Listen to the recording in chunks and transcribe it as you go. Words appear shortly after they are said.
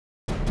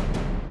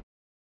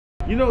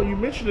You know, you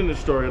mentioned in the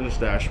story on the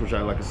stash, which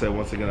like I said,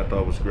 once again, I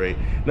thought was great.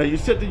 Now, you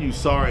said that you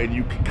saw her and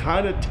you could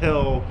kind of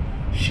tell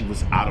she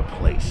was out of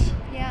place.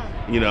 Yeah.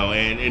 You know,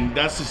 and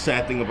that's the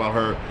sad thing about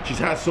her. She's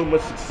had so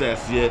much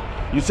success, yet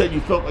you said you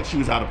felt like she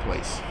was out of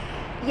place.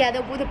 Yeah,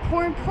 the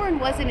porn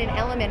wasn't an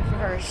element for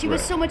her. She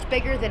was so much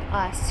bigger than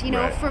us. You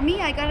know, for me,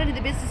 I got into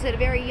the business at a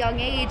very young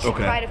age to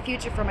provide a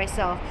future for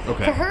myself.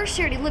 For her,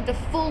 she already lived a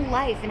full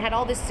life and had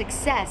all this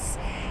success.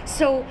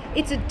 So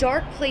it's a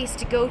dark place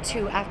to go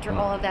to after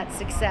all of that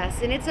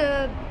success. And it's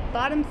a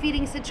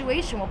bottom-feeding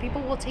situation where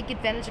people will take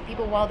advantage of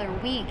people while they're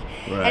weak.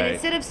 And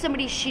instead of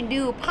somebody she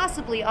knew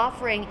possibly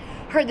offering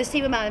her the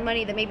same amount of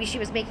money that maybe she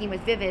was making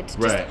with Vivid to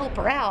just help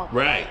her out,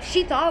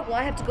 she thought, well,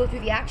 I have to go through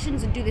the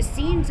actions and do the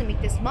scenes and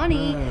make this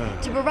money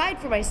to provide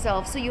for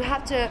myself. So you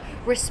have to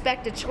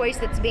respect a choice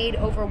that's made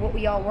over what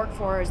we all work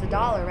for as the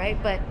dollar,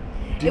 right? But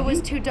it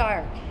was too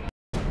dark.